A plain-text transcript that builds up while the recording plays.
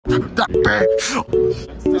That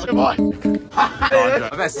bitch. Come on.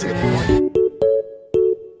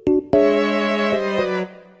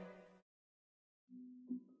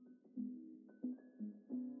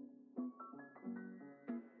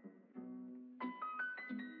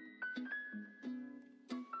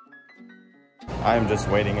 I am just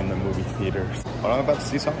waiting in the movie theaters, but I'm about to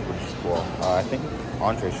see something which is cool. I think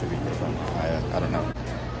Andre should be different. I don't know.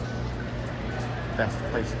 Best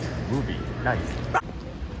place to movie. Nice.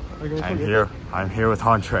 I'm here with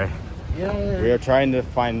Andre. Yeah. We are trying to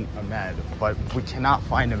find Ahmed, but we cannot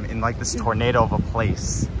find him in like this tornado of a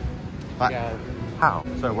place. But yeah. How?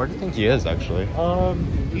 So where do you think he is actually?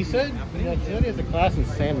 He said he has a class in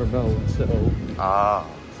San Ramon, so. So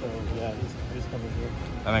yeah, he's coming here.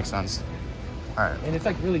 That makes sense. All right. And it's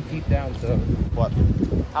like really deep down, so. What?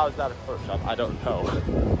 How is that a first shop? I don't know.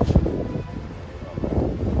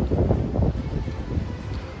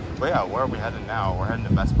 But yeah, where are we heading now? We're heading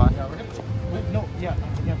to Best Buy? Yeah, we're gonna. Wait, no, yeah,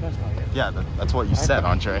 Best Buy. Yeah, that's what you said,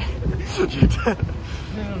 Andre. You did. No,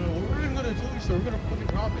 we're gonna go to the jewelry store. We're gonna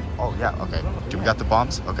fucking rob it. Oh yeah, okay. Do we got the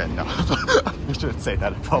bombs? Okay, no. You shouldn't say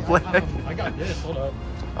that in public. I got this. Hold up.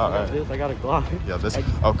 I got a Glock. Yeah, this.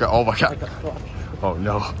 Okay. Oh my God. Oh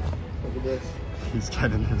no. Look at this. He's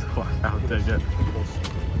getting his Glock out. Dang it. Look at this.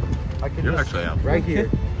 I can You're just, actually out. right here.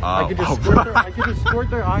 I can just squirt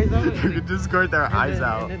their eyes out. You can just squirt their eyes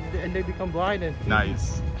out. And they become blind. And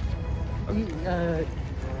nice.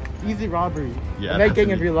 Easy robbery. Yeah. I'm making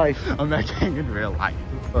in real life. I'm making in real life.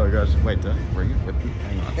 Oh gosh, wait, did I bring it with me?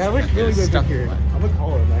 Hang on. Yeah, I wish really good in here. I'm gonna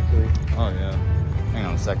call him actually. Oh yeah. Hang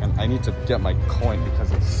on a second. I need to get my coin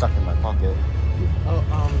because it's stuck in my pocket. Oh,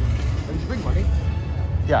 did you bring money?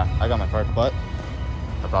 Yeah, I got my card, but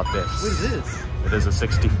I brought this. What is this? It is a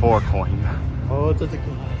 64 coin. Oh, it's a good.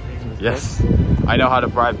 Yes. I know how to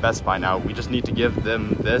bribe Best Buy now. We just need to give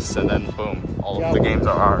them this and then boom, all of the games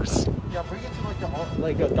are ours. Yeah, bring it to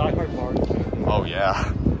like a Die Hard Mark. Oh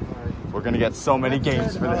yeah. We're gonna get so many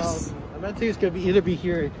games for this. I meant to it's gonna either be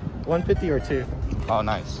here 150 or 2. Oh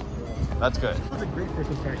nice. That's good. That's a great first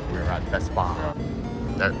impression. We're at Best Buy.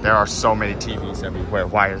 There are so many TVs everywhere.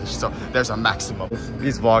 Why is there so? There's a maximum.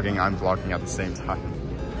 He's vlogging, I'm vlogging at the same time.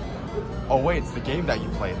 Oh wait, it's the game that you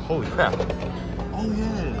played. Holy crap. Oh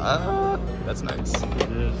yeah. That's nice.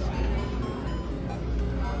 It is.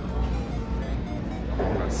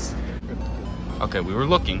 Nice. Okay, we were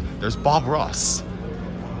looking. There's Bob Ross.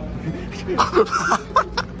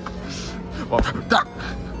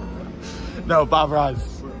 No, Bob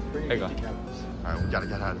Ross. Hang on. Alright, we gotta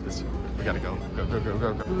get out of this. We gotta go.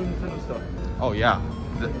 Go. Oh yeah.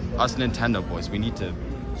 Us Nintendo boys, we need to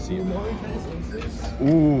see it.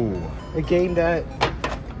 Ooh. A game that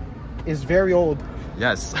is very old.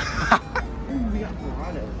 Yes. Ooh, we got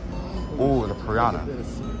piranha. Ooh, the piranha.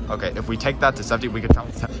 Okay, if we take that to 70, we could tell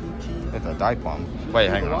it's a dive bomb. Wait,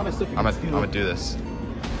 hang on. I'm gonna do this.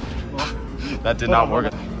 That did not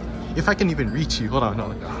work. If I can even reach you. Hold on.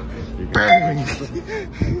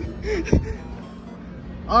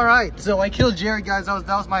 All right, so I killed Jerry, guys. That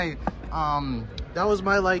was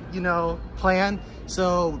my like, you know, plan.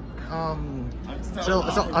 So I'm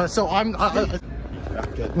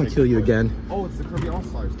gonna kill you again. Oh, it's the Kirby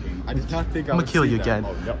All-Stars game. I did not think I'm gonna kill you again.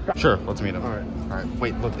 Oh, yep. Sure, let's meet him. All right.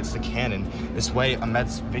 Wait, look, it's the cannon. This way,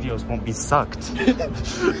 Ahmed's videos won't be sucked.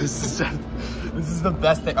 This is the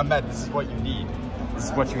best thing, Ahmed. This is what you need. This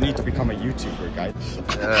is what you need to become a YouTuber, guys.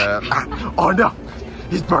 Oh no,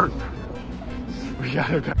 he's burnt. We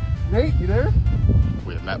gotta go. Nate, you there?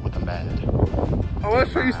 We have met with Ahmed. I want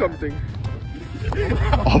to show you something.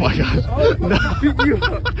 Oh my gosh. No.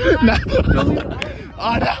 No.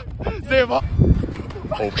 Oh no. Save up.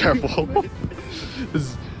 Oh, careful.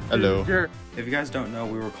 Hello. If you guys don't know,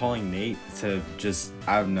 we were calling Nate to just,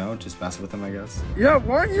 I don't know, just mess with him, I guess. Yeah,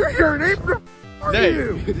 why are you here, Nate? Where are Nate.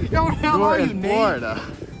 you? Yo, how are you, in Nate? Florida.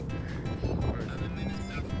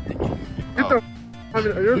 Get the I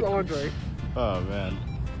mean, there's Andre. Oh man.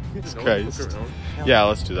 It's crazy. Yeah,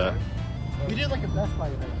 let's do that. We did like a Best Buy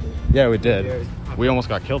event. Yeah, we did. We almost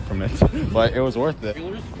got killed from it, but it was worth it.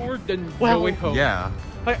 Yeah.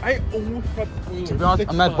 I almost got spoiled. To be honest,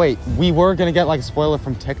 Ahmed, wait, we were gonna get like a spoiler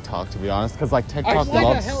from TikTok, to be honest, because like TikTok Why the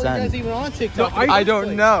loves hell are you guys send. even on TikTok? No, I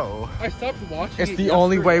don't know. I stopped watching. It's the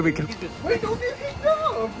only way we can. Wait, don't get me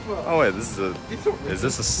up. Oh wait, this is a. Is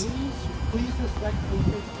this a? Please respectfully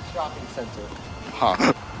take the shopping center.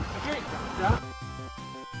 Huh. Yeah.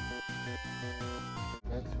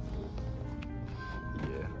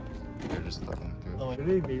 You're just looking through.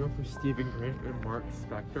 They made one for Stephen Grant and Mark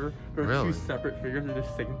Spector. They're Really? two separate figures of the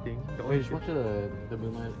same thing. Wait, just watch the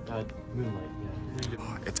Moonlight,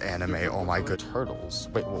 yeah. It's anime. Oh my good. Turtles.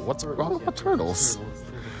 Wait, what's wrong with turtles?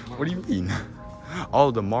 What do you mean?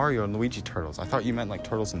 Oh, the Mario and Luigi turtles. I thought you meant like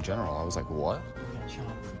turtles in general. I was like, what?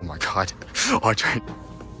 Oh my god. Andre.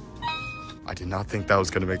 I did not think that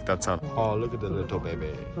was gonna make that sound. Oh, look at the little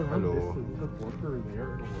baby. Hello.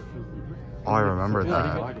 Oh, I remember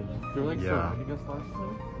that. Yeah.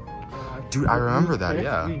 Dude, I remember that,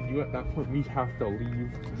 yeah. That's when we have to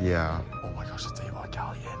leave. Yeah. Oh my gosh, it's a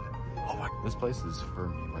Italian. Oh my. This place is for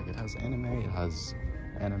me. Like, it has anime,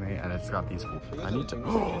 and it's got these. I need to.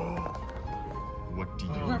 What do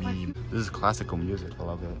you mean? This is classical music. I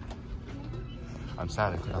love it. I'm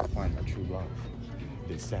sad I could not find my true love.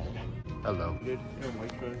 It's sad. Hello.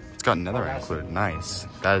 It's got netherite included. Nice.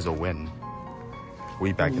 That is a win.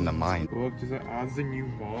 We back in the mine. Look, because it adds the new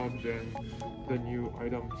mobs and the new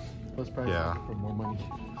items. Plus price for more money.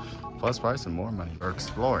 Plus price and more money. We're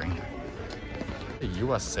exploring. The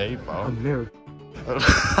USA, bro. America.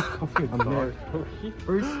 America.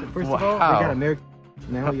 First of all, we got America.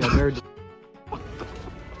 Now we got America.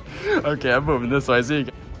 Okay, I'm moving this way. See you.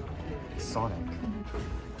 Sonic.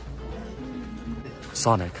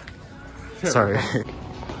 Sorry.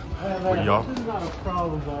 What do y'all? This is not a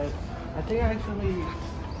problem, but I think I actually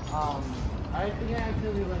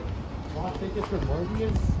like want tickets for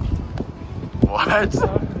Morbius. What?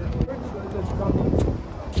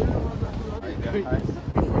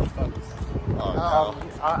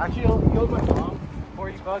 Actually, he owed my mom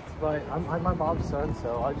 $40, but I'm my mom's son,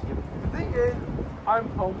 so I'll just give it. The thing is, I'm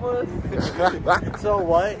homeless. So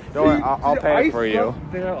what? Don't worry, I'll pay it for you. I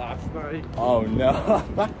slept there last night. Oh no.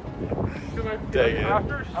 Dang it.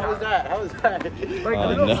 After How was that?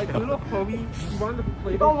 like little homie, you wanted to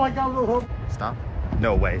play. Oh my god, little homie. Stop.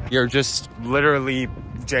 No way. You're just literally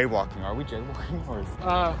jaywalking. Are we jaywalking or?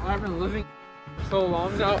 I've been living so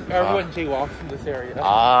long now. Everyone jaywalks in this area.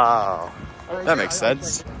 Oh, that makes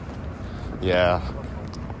sense. Yeah.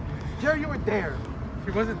 Jerry, you were there.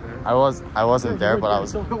 He wasn't there. I wasn't there, but I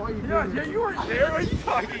was. Yeah, you weren't there. What are you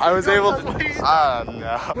talking about? I was able to. No.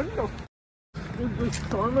 What is the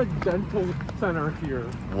Sharma Dental Center here?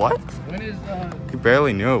 What? When is You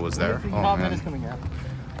barely knew it was there. the Oh man. coming out?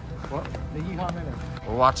 What? The Yeehaw Minute.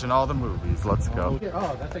 We're watching all the movies. Let's go.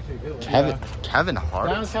 Oh, that's actually a good one. Kevin Hart.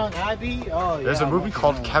 Downtown Abbey. Oh yeah. There's a movie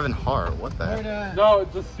called Kevin Hart. What the heck? No,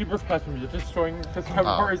 it's a super special movie. It's just showing because Kevin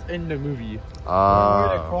Hart is in the movie.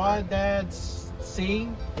 Where the quad dads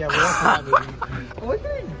scene. Yeah, we're watching that movie. I like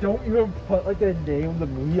that they don't even put like the name of the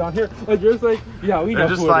movie on here. Like you're just like, yeah, we know They're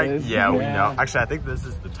just who like, it is. yeah, we know. Actually, I think this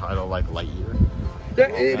is the title, like Lightyear. Yeah,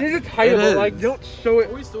 it is a title, It but like is. they don't show it.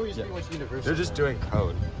 Toy Story is pretty much universal. They're just doing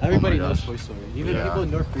code. Everybody Oh my knows gosh. Toy Story. Even Yeah. people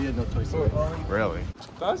in North Korea know Toy Story. Really?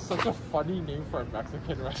 That's such a funny name for a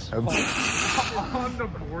Mexican restaurant. On the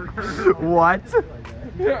border. What?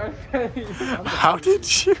 Yeah, How did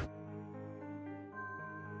you?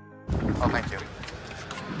 Oh, thank you.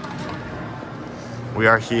 We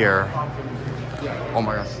are here. Oh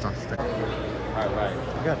my gosh, stop. Alright.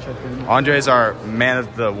 I got checked in. Andre's our man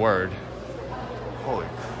of the word. Holy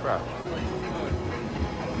crap.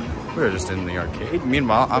 We were just in the arcade.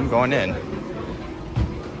 Meanwhile, I'm going in.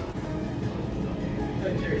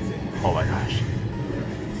 Oh my gosh.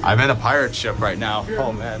 I'm in a pirate ship right now.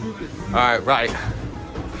 Oh man. Alright, right.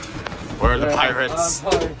 We're the pirates.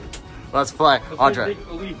 Let's play. Andre.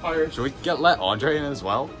 Should we let Andre in as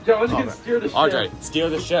well? Yeah, Andre can steer the ship. Andre, steer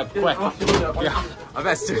the ship, quick. Yeah, I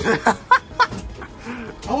bet steer the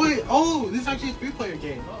Oh wait, oh, this is actually a 3-player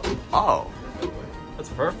game. Oh, that's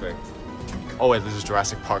perfect. Oh wait, this is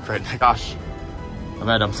Jurassic Park right now. Gosh,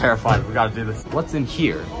 Ahmed, I'm terrified. We gotta do this. What's in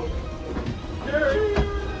here?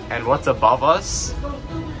 And what's above us?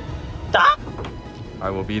 I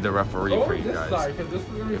will be the referee for you guys.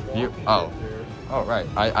 Oh right,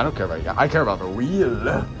 I don't care about you. I care about the wheel.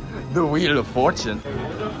 The wheel of fortune.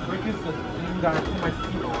 What the frick is the thing that I put my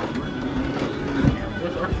feet on?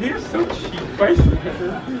 This arcade is so cheap.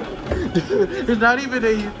 There's not even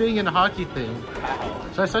a thing in a hockey thing.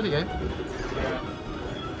 Should I start the game?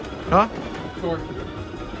 Huh? Sure.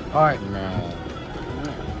 Alright. No.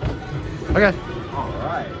 Okay.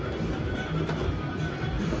 Alright.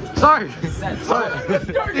 Sorry. Sorry.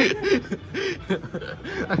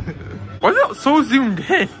 Why is it so zoomed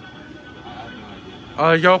in?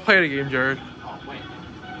 Y'all play the game, Jared. Oh wait.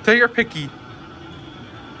 Take your picky.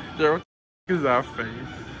 Jared, what the is that face?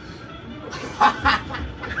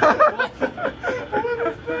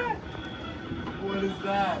 What is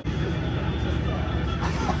that?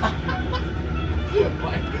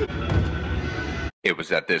 It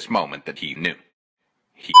was at this moment that he knew.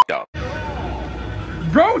 He up.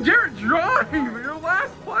 Bro, Jared, drive! You're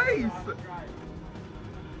last place!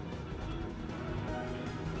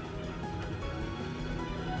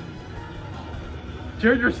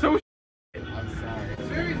 Jared, you're so I'm sorry. It's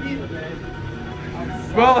very deep,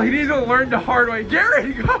 man. well, he needs to learn the hard way.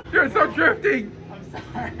 Jared, you're so drifting. I'm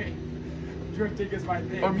sorry. Drifting is my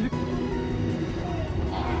thing.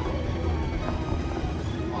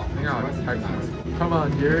 Hang on, come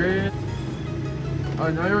on, Jared. Oh,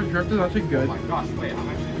 now your drift is actually good. Oh my gosh, wait, I'm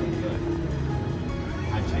actually doing good.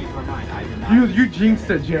 I changed my mind. I did not. You jinxed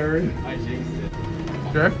it, Jared. I jinxed it.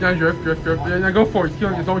 Drift, now drift. Now go for it. Keep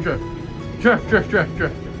on his own drift. Drift. Okay,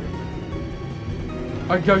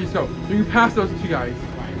 go, just go. You can pass those two guys.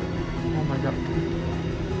 Oh my god.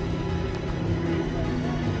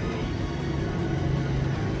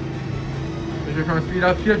 You're trying to speed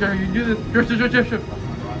up. You can do this. Drift.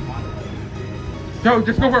 Go,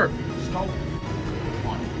 just go for it. Just go. Come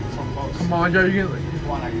on, so close. Come on, Jared. You can.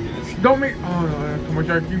 Come on, I can do this. Don't make. Oh no, come on,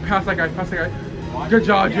 Jared. You can pass that guy. Good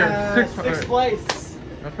job, Jared. Yeah, Sixth place.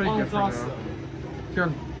 That's pretty good for awesome. now. Okay.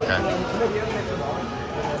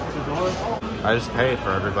 I just paid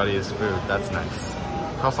for everybody's food. That's nice.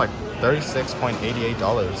 Cost like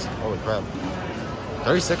 $36.88. Holy crap.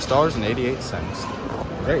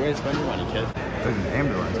 $36.88. Great way to spend your money, kid. There's an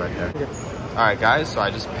ambulance right there. Alright guys, so I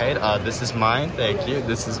just paid. This is mine. Thank you.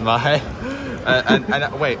 This is mine.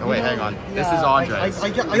 Wait, hang on. This is Andre's. I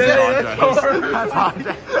get That's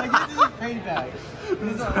Andre. I get this is payback.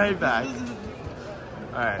 This is payback.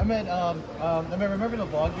 Alright. I mean, remember the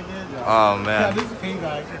vlog we did? Oh man. Yeah, this is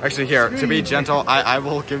payback. Actually, here, to be gentle, I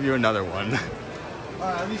will give you another one.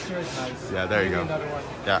 At least yours is nice. Yeah, there you go. Another one.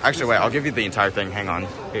 Yeah, actually, wait, I'll give you the entire thing. Hang on.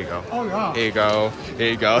 Here you go. Oh, yeah. Here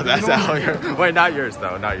you go. That's all your. Wait, not yours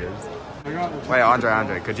though. Not yours. Wait,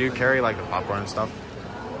 Andre, could you carry like the popcorn and stuff?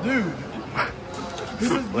 Dude. He's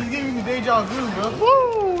giving me deja vu, bro.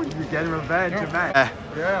 Woo! You're getting revenge, man.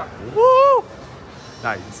 Yeah. Woo!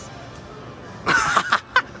 Nice.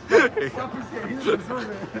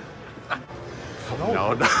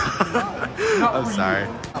 No. I'm sorry.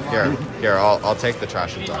 Here, I'll take the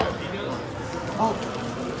trash inside.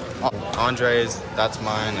 Andre's, that's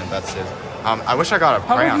mine, and that's his. I wish I got a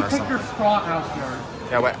crayon or something. Your straw out, Jared?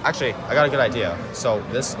 Yeah, wait, actually, I got a good idea. So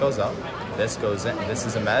this goes up, this goes in, this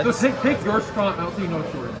is a med. So take your straw out so you know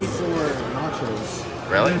it's yours. For nachos.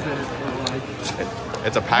 Really? What is it?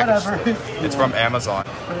 It's a package. Whatever. It's from Amazon.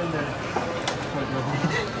 Put it in there.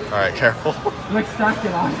 Alright, careful. Like stack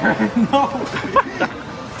it on there. No.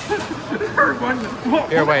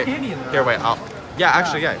 Here, wait. Yeah,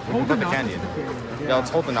 actually, yeah. We can Hold put the nachos candy in. with the candy. Yeah, let's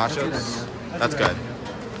hold the nachos. That's good.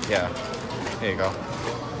 Yeah. Here you go.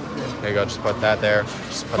 There you go. Just put that there.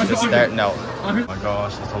 Just put this there. No. Oh my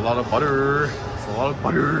gosh, that's a lot of butter. It's a lot of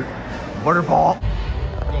butter. Butterball. Go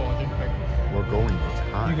on, drink quick. We're going with You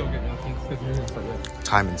time. go get nothing because you're gonna start it.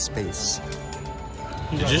 Time and space.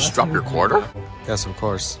 Did you just drop your quarter? Yes, of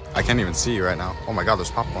course. I can't even see you right now. Oh my god,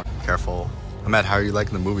 there's popcorn. Careful. Ahmed, how are you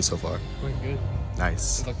liking the movie so far? Going good.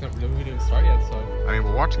 Nice. It's like the movie didn't start yet, so. I mean,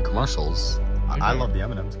 we're watching commercials. I love the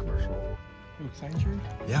M&M's commercial. You excited, Jared?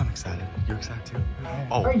 Yeah, I'm excited. You're excited too?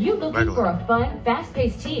 Oh, Are you looking regular. for a fun,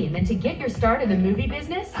 fast-paced team and to get your start in the movie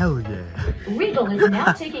business? Hell yeah. Regal is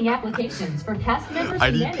now taking applications for cast members I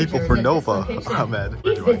and need managers people for at Nova, this location. Ahmed.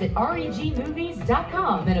 Please visit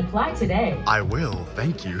regmovies.com and apply today. I will.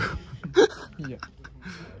 Thank you. Yeah.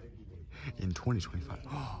 In 2025.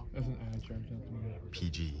 Doesn't add, Jared.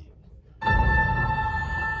 PG.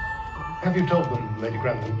 Have you told them, Lady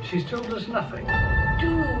Grantham? She's told us nothing.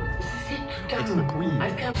 Do sit down. It's the queen.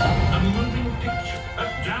 I've come. A moving picture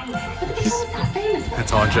at Downshire. But the show's not famous.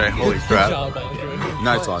 It's Andre. Holy crap. Good job, Andrew.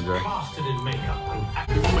 Nice, Andre. Bastard in makeup.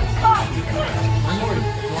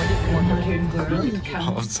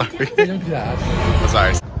 Oh, I'm sorry. Don't do that. I'm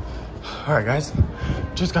sorry. Alright, guys.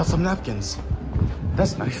 Just got some napkins.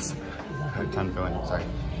 That's nice. Alright, time to go in. Sorry.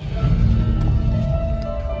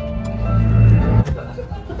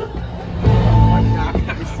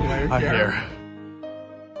 I'm here.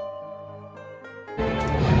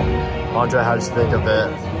 Andre, how'd you think of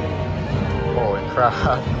it? Holy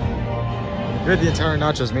crap. You're the entire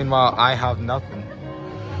nachos, meanwhile I have nothing.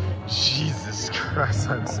 Jesus Christ,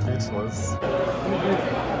 I'm speechless.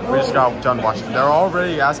 We just got done watching. They're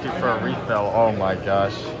already asking for a refill. Oh my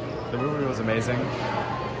gosh. The movie was amazing.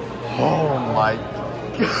 Oh my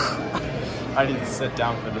god. I need to sit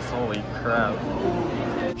down for this, holy crap.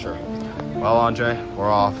 Sure. Well, Andre, we're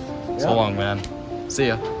off. So long, man. See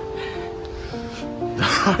ya.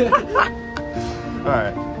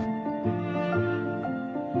 Alright.